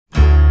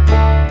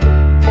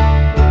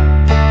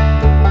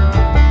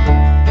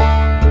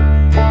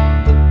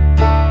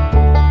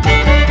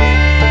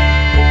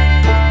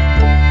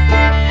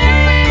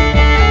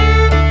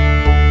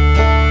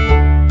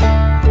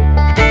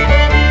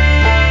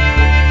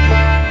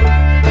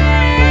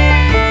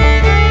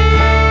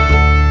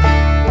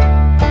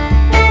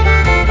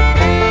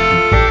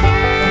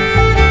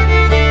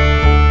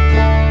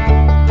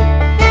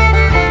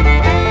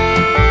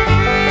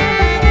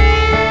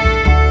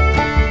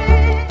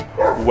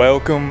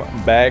Welcome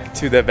back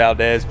to the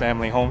Valdez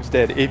Family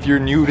Homestead. If you're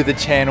new to the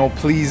channel,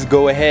 please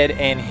go ahead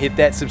and hit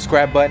that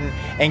subscribe button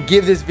and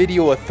give this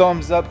video a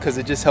thumbs up because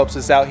it just helps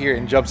us out here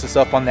and jumps us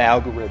up on the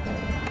algorithm.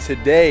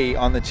 Today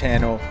on the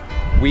channel,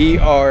 we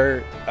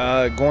are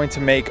going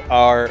to make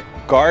our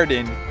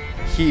garden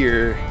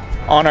here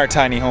on our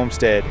tiny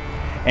homestead.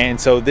 And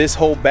so this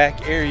whole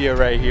back area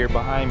right here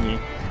behind me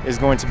is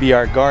going to be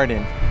our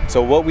garden.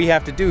 So what we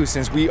have to do,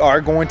 since we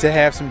are going to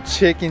have some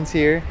chickens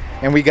here,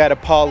 and we got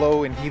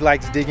Apollo and he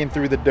likes digging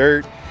through the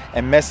dirt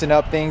and messing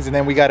up things, and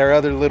then we got our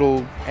other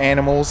little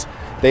animals,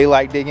 they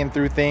like digging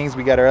through things,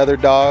 we got our other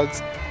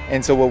dogs,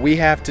 and so what we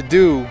have to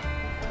do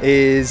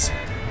is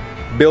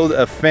build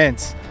a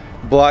fence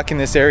blocking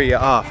this area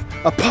off.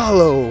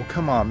 Apollo,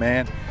 come on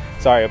man.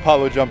 Sorry,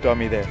 Apollo jumped on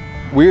me there.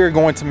 We are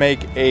going to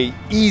make a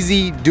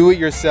easy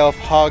do-it-yourself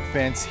hog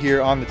fence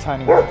here on the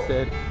tiny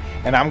homestead,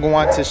 and I'm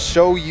going to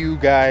show you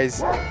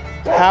guys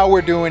how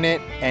we're doing it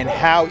and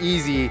how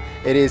easy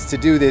it is to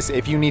do this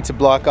if you need to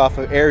block off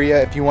an area,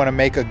 if you want to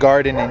make a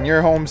garden in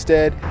your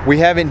homestead. We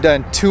haven't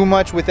done too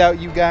much without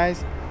you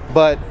guys,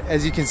 but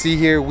as you can see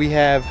here, we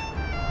have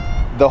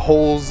the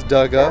holes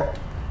dug up.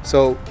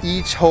 So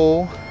each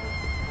hole,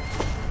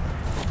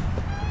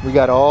 we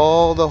got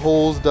all the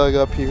holes dug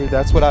up here.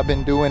 That's what I've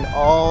been doing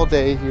all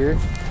day here.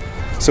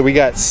 So we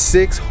got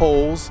 6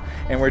 holes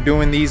and we're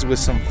doing these with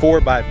some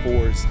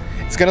 4x4s.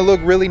 It's gonna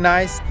look really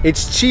nice.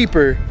 It's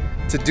cheaper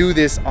to do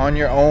this on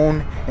your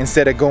own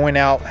instead of going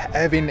out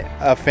having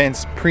a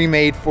fence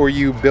pre-made for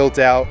you, built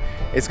out.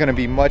 It's gonna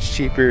be much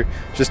cheaper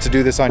just to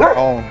do this on your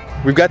own.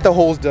 We've got the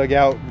holes dug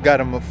out. We've got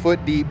them a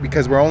foot deep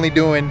because we're only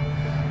doing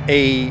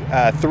a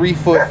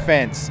 3-foot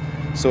fence.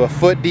 So a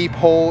foot deep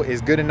hole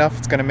is good enough.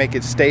 It's gonna make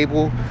it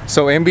stable.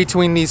 So in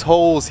between these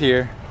holes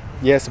here,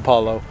 yes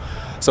Apollo.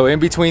 So in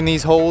between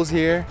these holes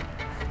here,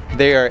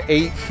 they are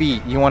 8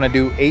 feet. You want to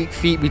do 8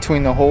 feet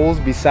between the holes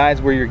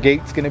besides where your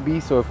gate's going to be.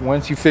 So if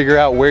once you figure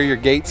out where your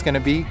gate's going to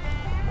be,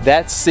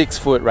 that's 6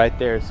 foot right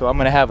there. So I'm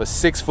going to have a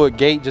 6-foot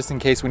gate just in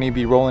case we need to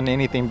be rolling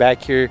anything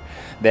back here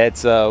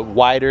that's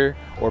wider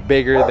or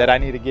bigger that I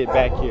need to get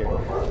back here.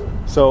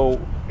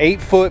 So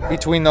 8 foot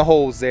between the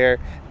holes there.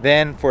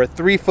 Then for a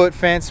 3-foot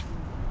fence,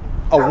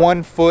 a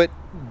 1-foot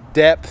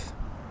depth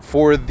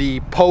for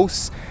the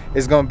posts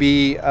is going to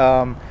be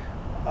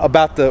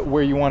about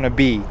where you want to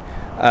be.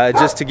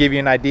 Just to give you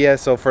an idea,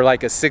 so for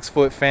like a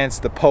 6-foot fence,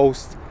 the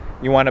post,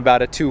 you want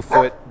about a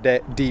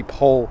 2-foot deep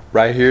hole.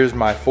 Right here's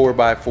my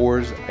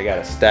 4x4s. I got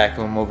a stack of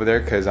them over there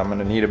because I'm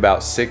gonna need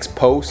about 6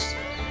 posts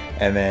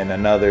and then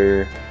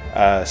another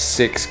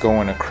 6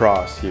 going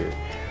across here.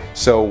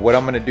 So what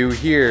I'm gonna do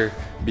here,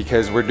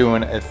 because we're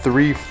doing a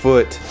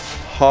 3-foot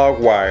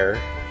hog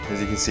wire, as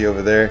you can see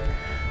over there,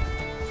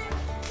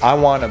 I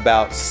want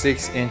about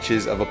 6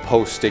 inches of a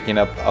post sticking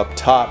up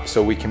top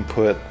so we can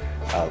put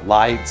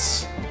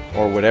lights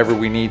or whatever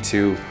we need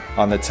to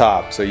on the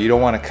top. So you don't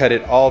want to cut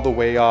it all the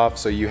way off,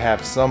 so you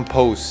have some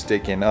posts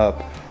sticking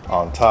up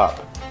on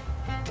top.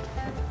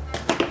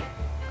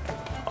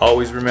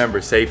 Always remember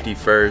safety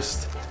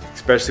first,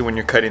 especially when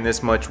you're cutting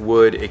this much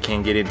wood. It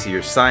can get into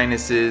your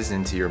sinuses,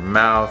 into your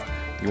mouth.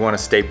 You want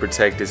to stay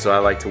protected, so I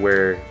like to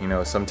wear, you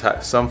know, some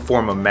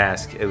form of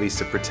mask, at least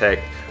to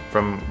protect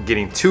from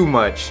getting too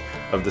much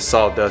of the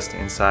sawdust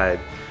inside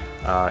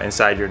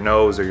your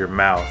nose or your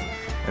mouth.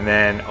 And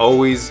then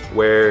always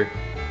wear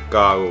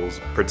goggles,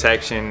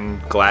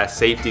 protection,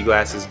 safety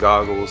glasses,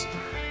 goggles.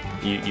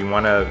 You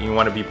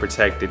wanna be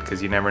protected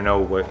because you never know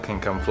what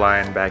can come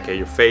flying back at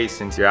your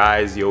face, into your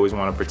eyes. You always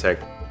want to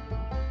protect.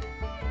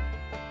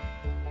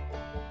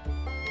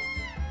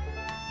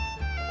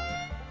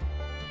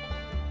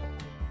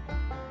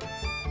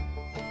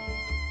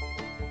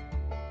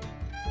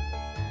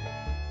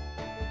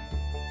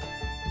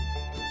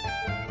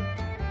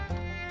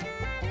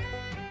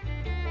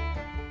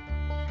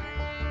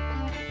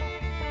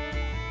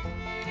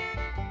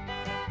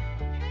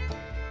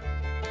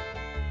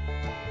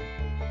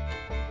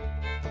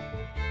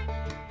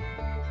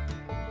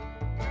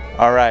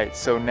 Alright,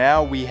 so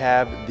now we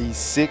have these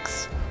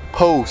 6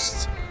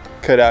 posts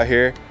cut out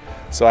here.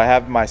 So I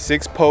have my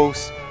 6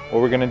 posts.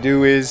 What we're gonna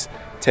do is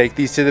take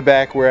these to the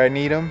back where I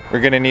need them.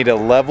 We're gonna need a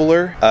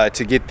leveler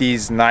to get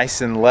these nice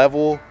and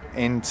level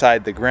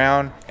inside the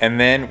ground. And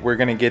then we're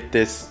gonna get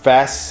this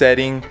fast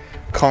setting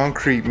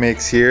concrete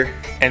mix here.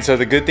 And so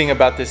the good thing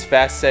about this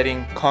fast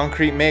setting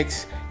concrete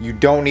mix, you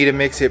don't need to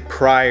mix it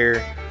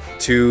prior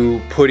to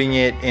putting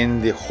it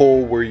in the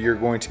hole where you're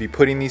going to be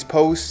putting these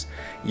posts.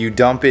 You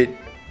dump it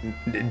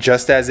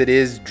just as it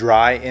is,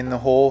 dry in the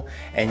hole,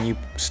 and you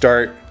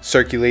start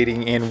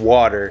circulating in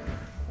water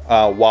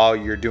while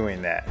you're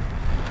doing that.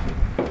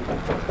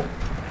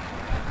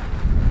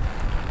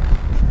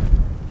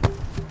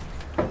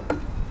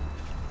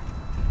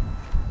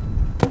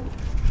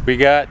 We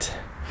got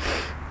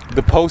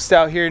the post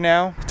out here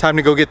now. Time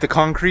to go get the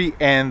concrete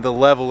and the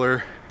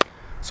leveler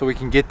so we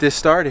can get this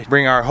started.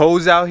 Bring our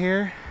hose out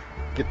here,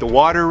 get the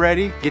water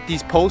ready, get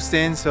these posts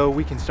in so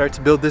we can start to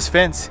build this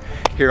fence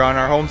here on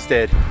our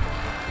homestead.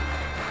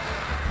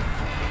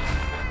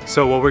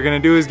 So what we're gonna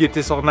do is get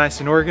this all nice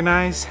and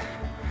organized,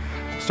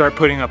 start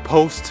putting a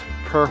post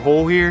per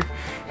hole here,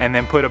 and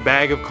then put a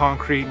bag of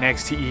concrete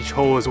next to each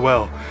hole as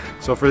well.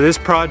 So for this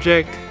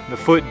project, the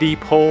foot deep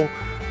hole,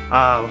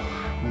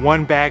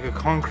 1 bag of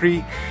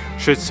concrete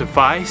should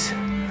suffice.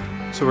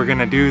 So we're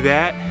gonna do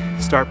that,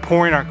 start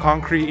pouring our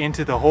concrete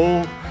into the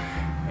hole,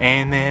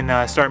 and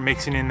then start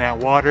mixing in that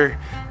water,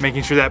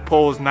 making sure that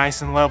pole is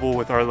nice and level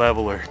with our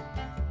leveler.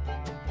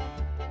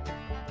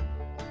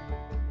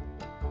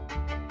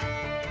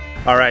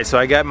 All right, so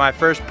I got my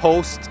first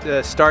post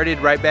started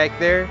right back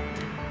there.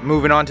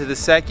 Moving on to the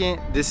second.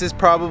 This is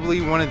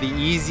probably one of the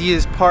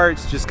easiest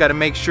parts. Just got to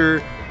make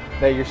sure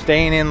that you're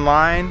staying in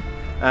line.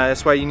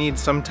 That's why you need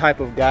some type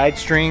of guide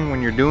string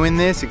when you're doing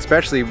this,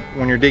 especially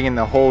when you're digging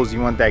the holes. You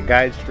want that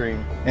guide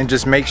string, and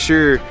just make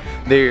sure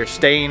that you're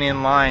staying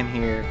in line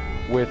here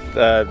with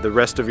the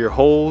rest of your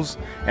holes,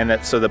 and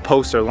that so the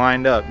posts are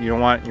lined up. You don't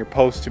want your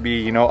posts to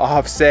be, you know,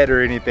 offset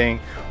or anything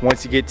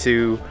once you get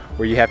to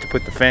where you have to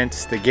put the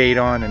fence, the gate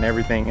on, and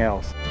everything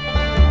else.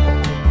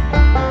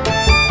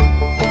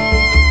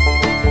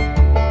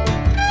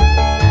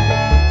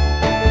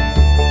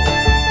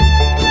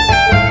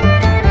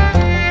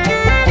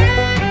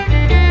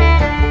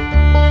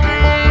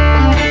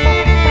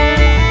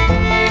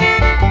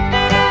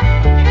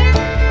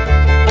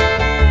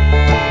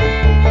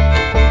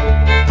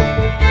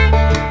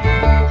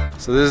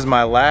 So this is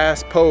my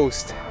last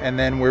post, and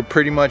then we're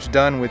pretty much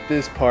done with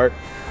this part.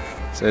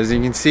 So as you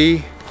can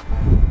see,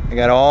 I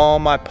got all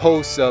my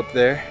posts up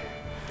there.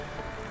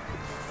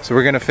 So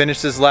we're gonna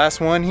finish this last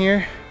one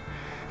here,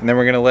 and then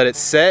we're gonna let it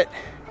set,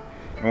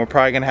 and we're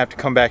probably gonna have to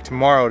come back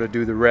tomorrow to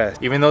do the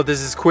rest. Even though this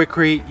is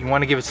Quikrete, you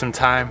wanna give it some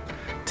time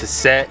to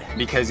set,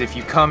 because if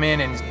you come in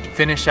and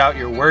finish out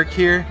your work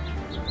here,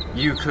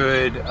 you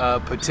could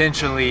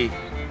potentially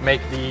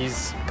make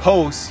these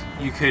posts,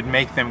 you could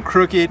make them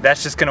crooked.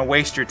 That's just gonna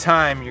waste your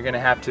time. You're gonna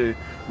have to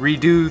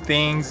redo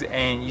things,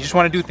 and you just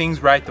wanna do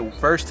things right the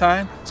first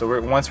time.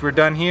 So once we're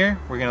done here,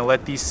 we're gonna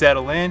let these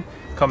settle in,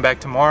 come back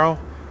tomorrow,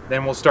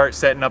 then we'll start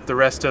setting up the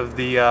rest of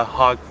the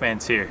hog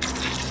fence here.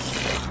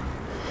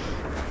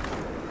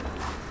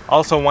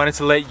 Also wanted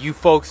to let you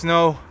folks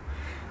know,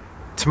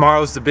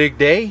 tomorrow's the big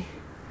day.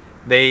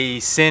 They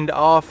send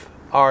off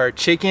our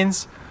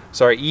chickens,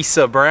 so our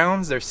Isa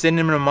Browns, they're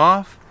sending them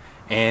off.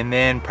 And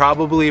then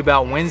probably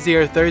about Wednesday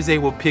or Thursday,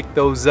 we'll pick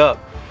those up.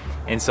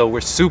 And so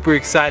we're super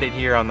excited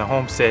here on the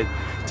homestead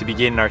to be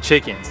getting our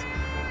chickens.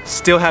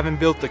 Still haven't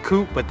built the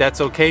coop, but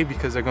that's okay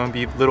because they're gonna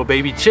be little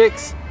baby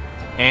chicks,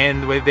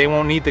 and they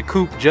won't need the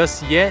coop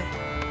just yet.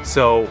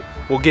 So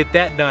we'll get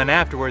that done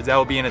afterwards. That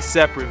will be in a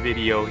separate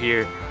video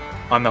here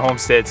on the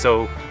homestead.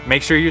 So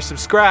make sure you're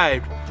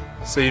subscribed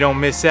so you don't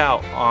miss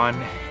out on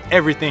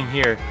everything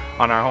here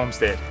on our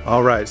homestead.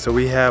 All right, so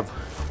we have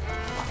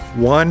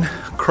one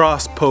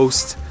cross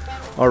post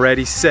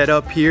already set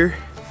up here.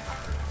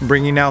 I'm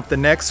bringing out the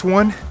next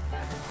one.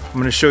 I'm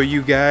gonna show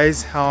you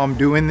guys how I'm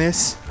doing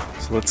this.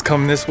 So let's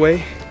come this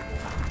way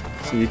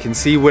so you can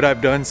see what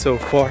I've done so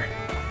far.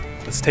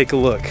 Let's take a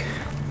look.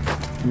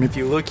 And if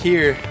you look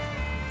here,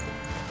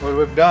 what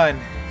we've done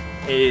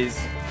is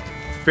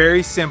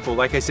very simple.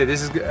 Like I said,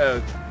 this is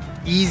a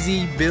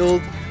easy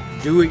build,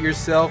 do it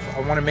yourself.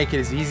 I want to make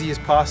it as easy as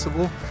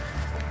possible.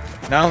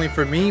 Not only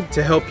for me,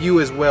 to help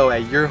you as well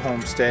at your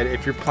homestead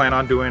if you're planning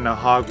on doing a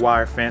hog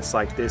wire fence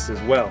like this as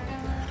well.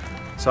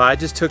 So I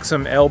just took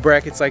some L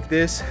brackets like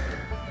this,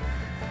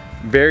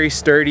 very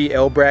sturdy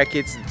L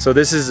brackets. So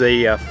this is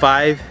a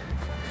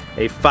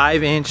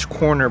 5-inch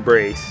corner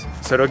brace.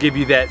 So it'll give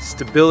you that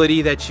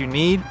stability that you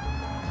need.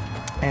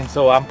 And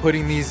so I'm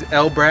putting these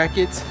L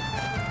brackets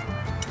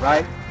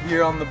right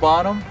here on the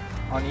bottom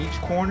on each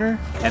corner,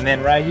 and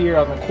then right here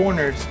on the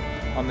corners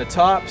on the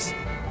tops,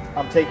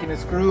 I'm taking a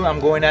screw,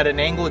 I'm going at an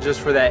angle just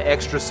for that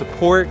extra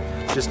support,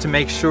 just to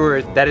make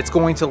sure that it's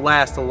going to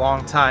last a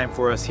long time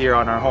for us here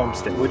on our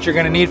homestead. What you're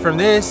gonna need from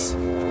this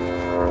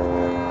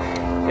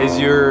is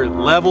your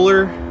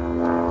leveler,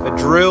 a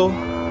drill,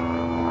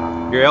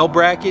 your L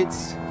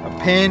brackets, a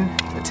pin,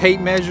 a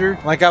tape measure.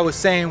 Like I was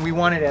saying, we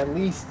wanted at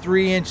least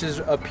 3 inches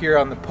up here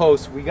on the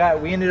post. We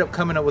ended up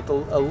coming up with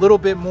a little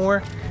bit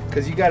more,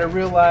 because you gotta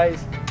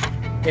realize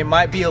it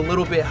might be a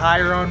little bit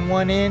higher on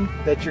one end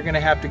that you're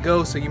gonna have to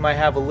go, so you might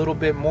have a little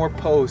bit more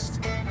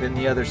post than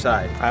the other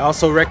side. I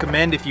also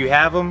recommend, if you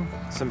have them,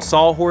 some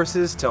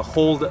sawhorses to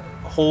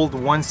hold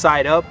one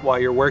side up while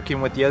you're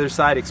working with the other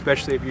side,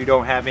 especially if you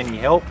don't have any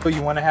help. So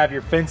you wanna have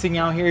your fencing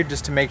out here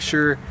just to make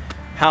sure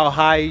how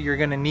high you're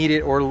gonna need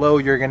it or low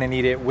you're gonna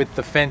need it with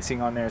the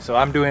fencing on there. So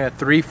I'm doing a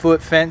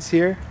 3-foot fence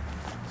here.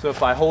 So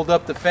if I hold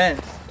up the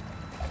fence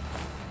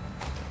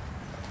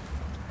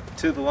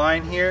to the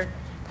line here,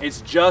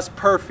 it's just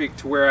perfect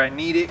to where I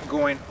need it,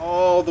 going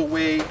all the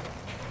way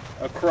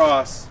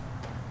across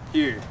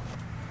here.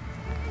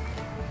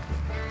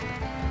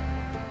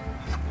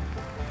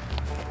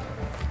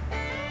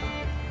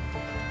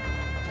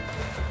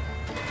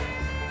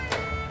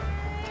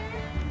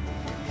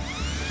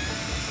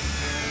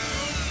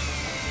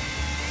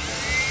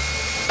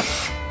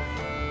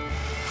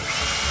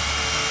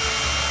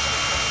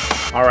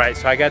 All right,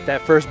 so I got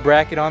that first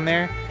bracket on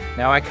there.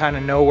 Now I kind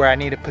of know where I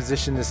need to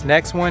position this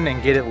next one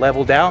and get it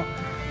leveled out.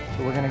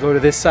 So we're gonna go to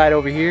this side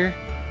over here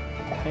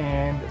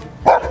and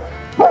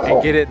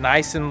get it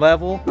nice and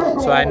level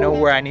so I know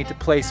where I need to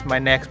place my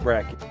next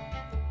bracket.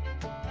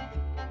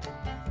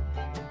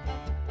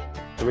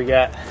 So we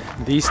got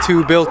these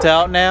two built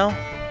out now.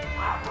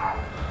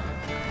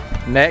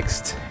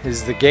 Next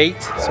is the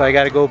gate, so I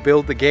got to go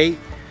build the gate,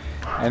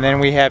 and then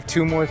we have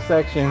two more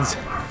sections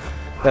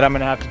that I'm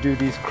gonna have to do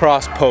these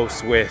cross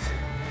posts with.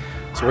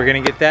 So we're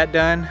gonna get that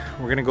done,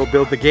 we're gonna go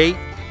build the gate,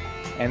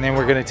 and then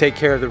we're gonna take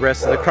care of the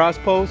rest of the cross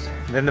posts,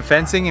 then the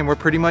fencing, and we're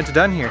pretty much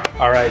done here.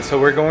 All right, so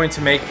we're going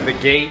to make the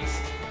gate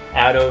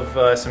out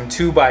of some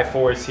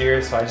 2x4s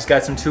here. So I just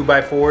got some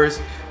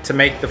 2x4s to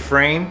make the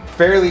frame.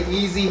 Fairly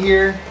easy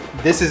here.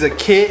 This is a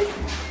kit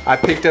I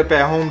picked up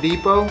at Home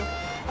Depot.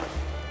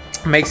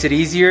 Makes it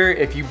easier.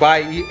 If you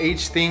buy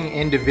each thing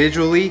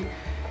individually,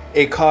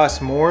 it costs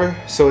more.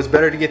 So it's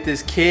better to get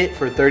this kit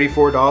for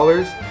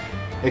 $34.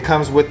 It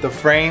comes with the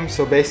frame.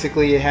 So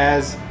basically it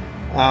has,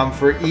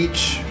 for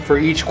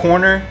each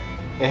corner,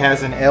 it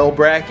has an L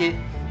bracket.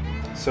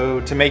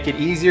 So to make it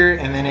easier,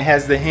 and then it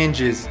has the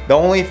hinges. The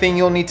only thing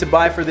you'll need to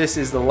buy for this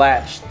is the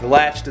latch. The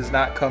latch does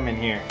not come in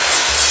here.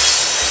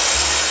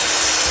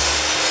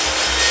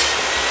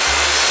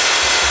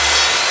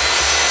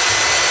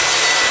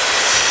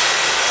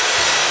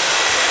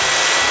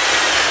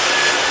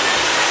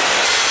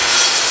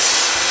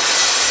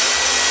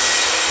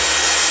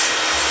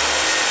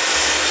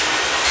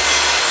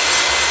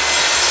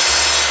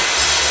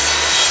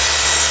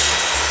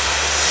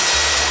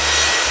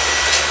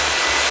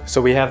 So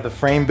we have the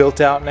frame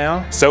built out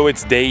now. So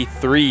it's day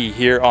 3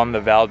 here on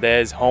the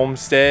Valdez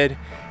homestead,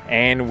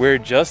 and we're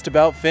just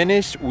about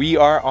finished. We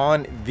are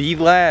on the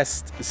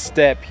last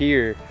step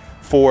here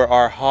for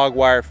our hog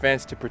wire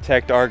fence to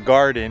protect our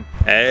garden.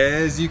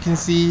 As you can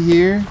see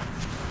here,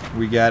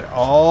 we got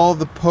all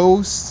the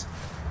posts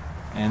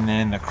and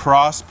then the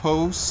cross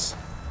posts.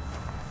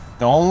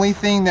 The only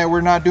thing that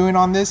we're not doing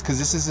on this, because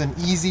this is an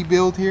easy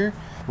build here,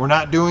 we're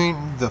not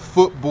doing the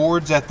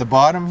footboards at the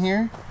bottom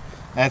here.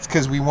 That's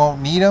because we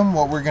won't need them.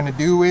 What we're gonna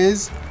do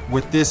is,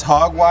 with this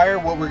hog wire,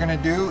 what we're gonna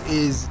do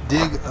is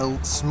dig a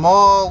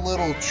small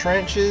little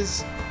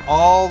trenches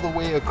all the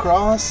way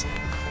across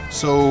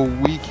so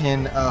we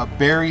can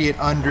bury it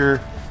under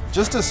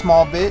just a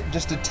small bit,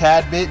 just a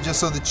tad bit, just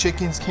so the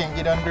chickens can't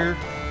get under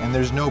and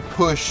there's no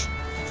push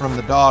from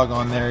the dog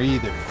on there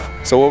either.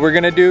 So what we're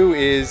gonna do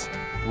is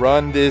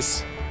run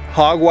this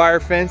hog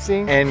wire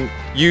fencing and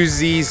use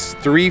these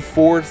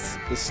 3/4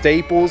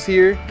 staples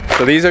here.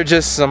 So these are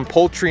just some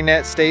poultry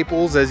net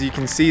staples, as you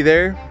can see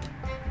there.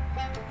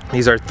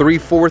 These are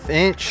 3/4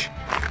 inch.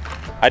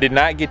 I did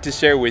not get to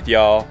share with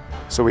y'all.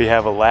 So we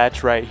have a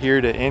latch right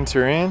here to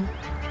enter in.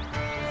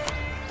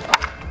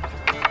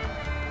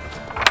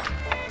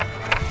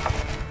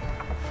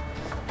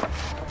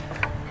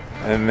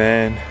 And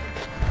then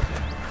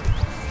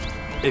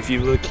if you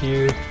look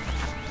here,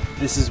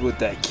 this is what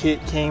that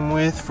kit came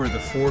with for the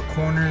 4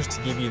 corners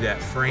to give you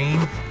that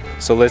frame.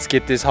 So let's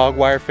get this hog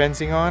wire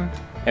fencing on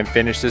and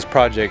finish this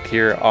project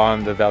here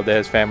on the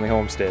Valdez family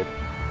homestead.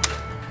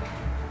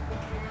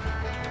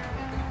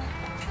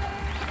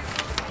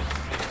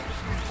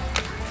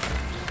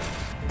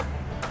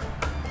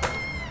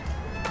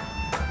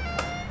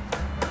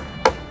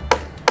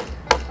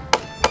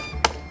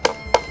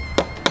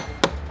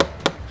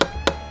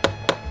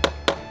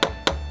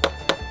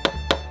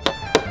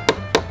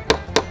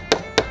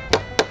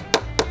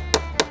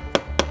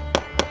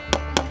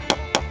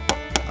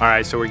 All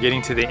right, so we're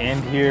getting to the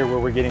end here where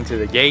we're getting to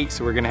the gate,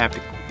 so we're gonna have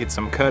to get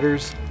some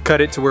cutters,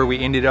 cut it to where we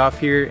ended off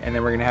here, and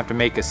then we're gonna have to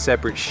make a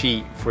separate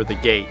sheet for the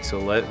gate.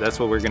 So that's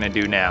what we're gonna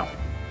do now.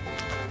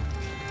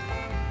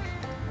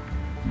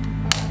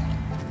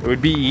 It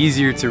would be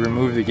easier to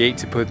remove the gate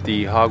to put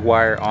the hog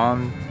wire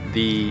on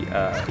the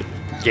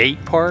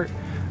gate part,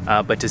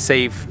 but to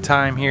save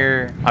time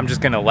here, I'm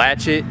just gonna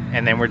latch it,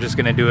 and then we're just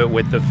gonna do it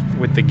with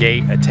the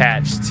gate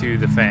attached to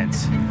the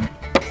fence.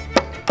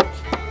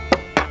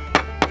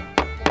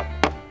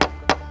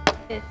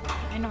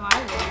 I know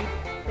I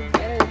would. It's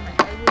better than my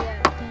ugly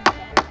ass.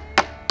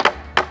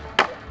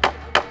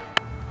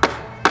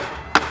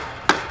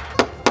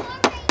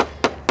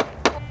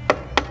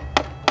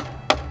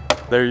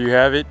 There you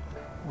have it.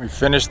 We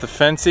finished the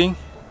fencing.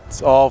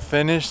 It's all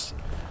finished.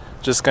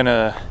 Just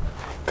gonna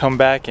come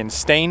back and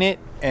stain it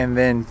and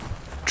then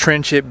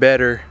trench it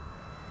better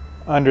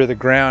under the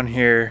ground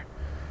here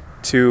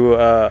to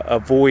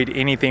avoid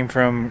anything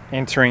from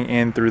entering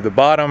in through the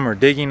bottom or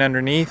digging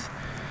underneath.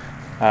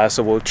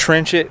 So we'll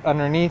trench it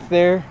underneath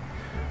there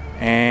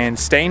and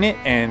stain it,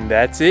 and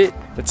that's it.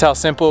 That's how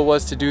simple it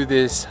was to do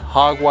this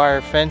hog wire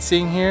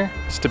fencing here.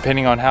 Just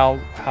depending on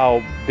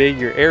how big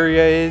your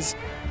area is.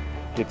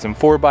 Get some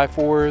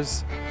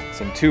 4x4s,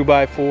 some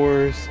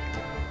 2x4s,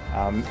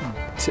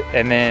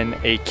 and then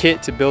a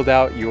kit to build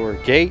out your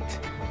gate.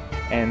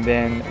 And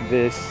then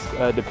this,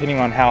 depending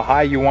on how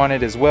high you want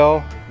it as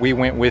well, we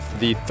went with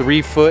the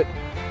 3-foot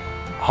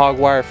hog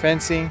wire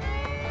fencing.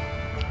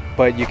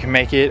 but you can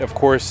make it, of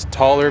course,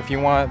 taller if you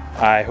want.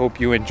 I hope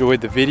you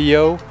enjoyed the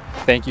video.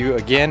 Thank you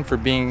again for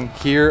being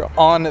here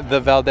on the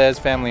Valdez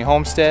Family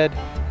Homestead.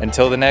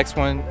 Until the next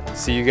one,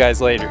 see you guys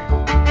later.